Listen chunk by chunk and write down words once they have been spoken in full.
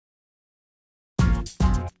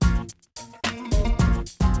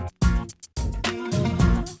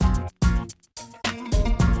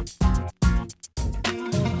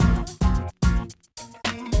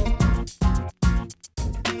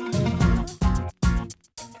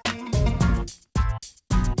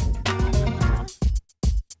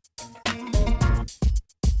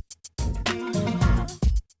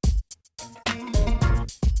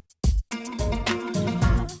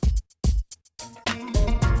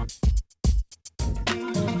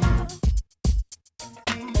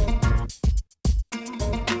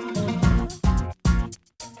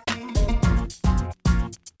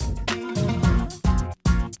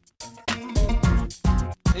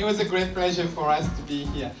was a great pleasure for us to be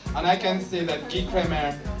here. And I can say that Guy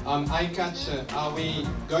Kramer and Eyecatcher are we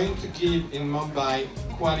going to give in Mumbai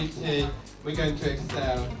quality, we're going to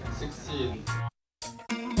excel, succeed.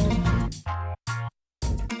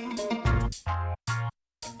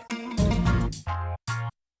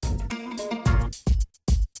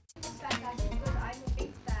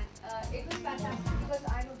 It was fantastic because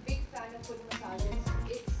I'm a big fan of foot massages.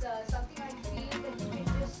 It's something I feel that you can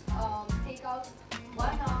just take out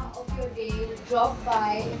 1 hour of your day, drop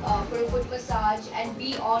by for a foot massage and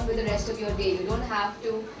be on with the rest of your day. You don't have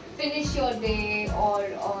to finish your day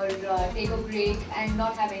or take a break and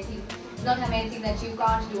not have anything that you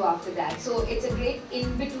can't do after that. So it's a great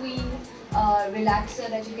in-between relaxer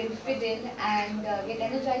that you can fit in and get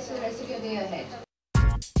energized for the rest of your day ahead.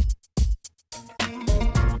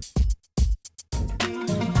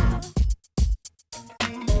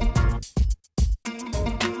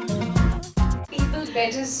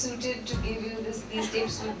 Better suited to give you these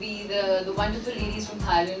tips would be the wonderful ladies from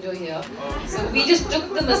Thailand over here. So we just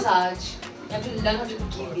took the massage. You have to learn how to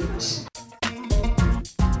give it.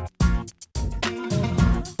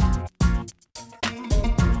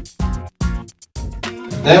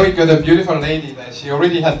 There we got a beautiful lady there. She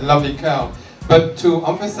already had lovely curl. But to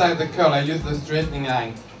emphasize the curl, I used the straightening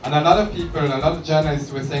iron. And a lot of people, a lot of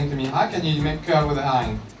journalists were saying to me, how can you make curl with an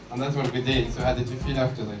iron? And that's what we did. So how did you feel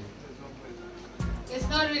after that? It's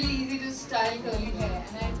not really easy to style curly hair,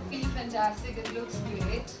 and I feel fantastic. It looks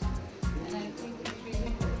great, and I think it's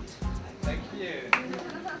really good. Thank you.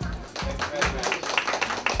 Thanks very much.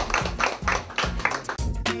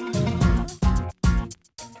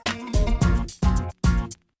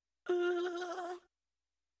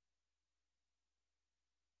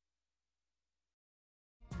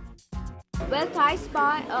 Well, Thai spa,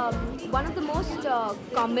 one of the most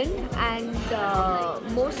common and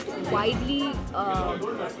most widely,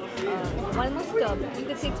 one of the most, you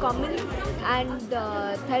could say, common and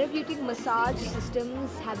therapeutic massage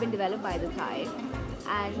systems have been developed by the Thai,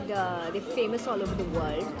 and they're famous all over the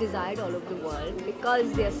world, desired all over the world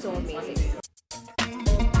because they are so amazing.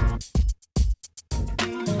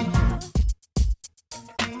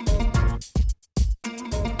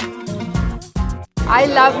 I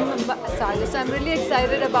love massages, so I'm really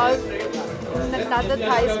excited about another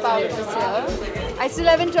Thai spa this year. I still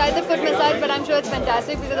haven't tried the foot massage, but I'm sure it's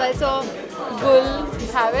fantastic because I saw Gul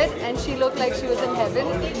have it and she looked like she was in heaven,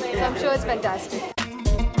 so I'm sure it's fantastic.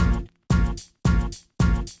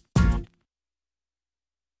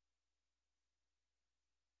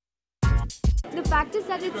 The fact is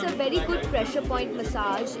that it's a very good pressure point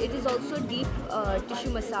massage. It is also deep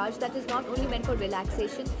tissue massage that is not only meant for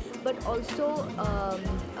relaxation but also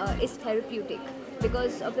is therapeutic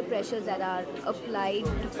because of the pressures that are applied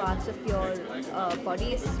to parts of your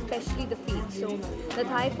body, especially the feet. So the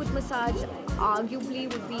Thai foot massage arguably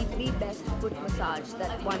would be the best foot massage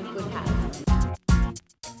that one could have.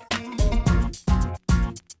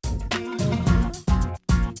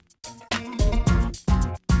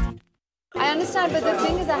 I understand, but the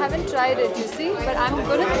thing is I haven't tried it, you see, but I'm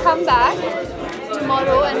going to come back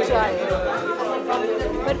tomorrow and try it.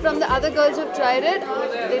 But from the other girls who've tried it,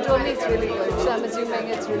 they told me it's really good, so I'm assuming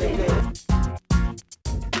it's really good.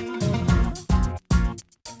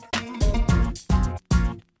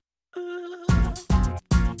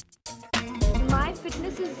 My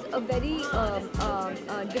fitness is a very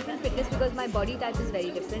different fitness because my body type is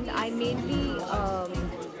very different. I mainly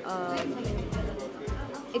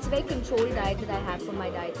it's a very controlled diet that I have from my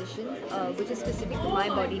dietitian, which is specific to my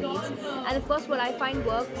body needs. And of course, what I find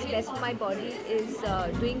works best for my body is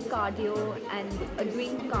doing cardio and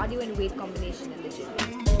weight combination in the gym.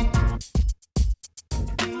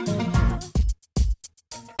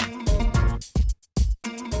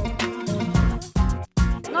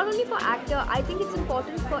 Not only for actor, I think it's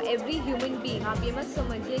important for every human being. आप ये मत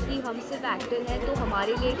समझिए कि हम सिर्फ actor हैं तो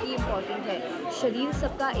हमारे लिए ही इम्पोर्टेंट है. शरीर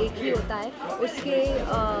सबका एक ही होता है. उसके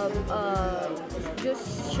जो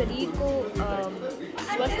शरीर को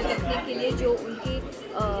स्वस्थ रखने के लिए जो उनके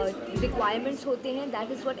requirements होते हैं, that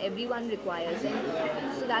is what everyone requires. And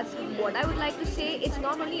so that's what I would like to say. It's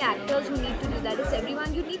not only actors who need to do that, it's everyone.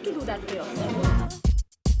 You need to do that for yourself.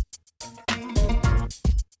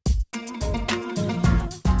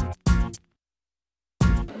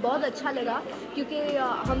 बहुत अच्छा लगा क्योंकि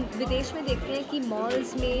हम विदेश में देखते हैं कि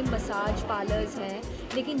मॉल्स में मसाज पार्लर्स हैं,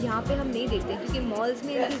 लेकिन यहाँ पे हम नहीं देखते क्योंकि मॉल्स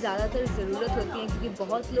में इनकी ज़्यादातर ज़रूरत होती है क्योंकि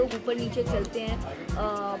बहुत लोग ऊपर नीचे चलते हैं,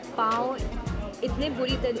 पाँव इतने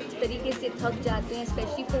बुरी तरीके से थक जाते हैं,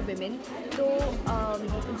 स्पेशली फॉर विमेन. तो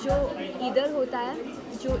जो इधर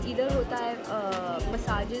होता है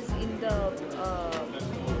massages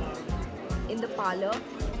in the parlor.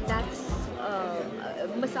 That's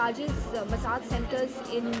massage centers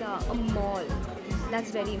in a mall.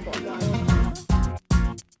 That's very important.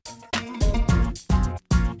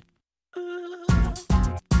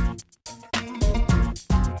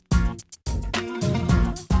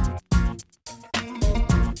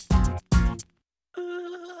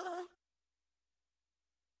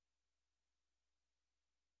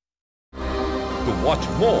 To watch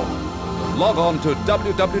more, log on to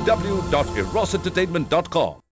www.erosentertainment.com.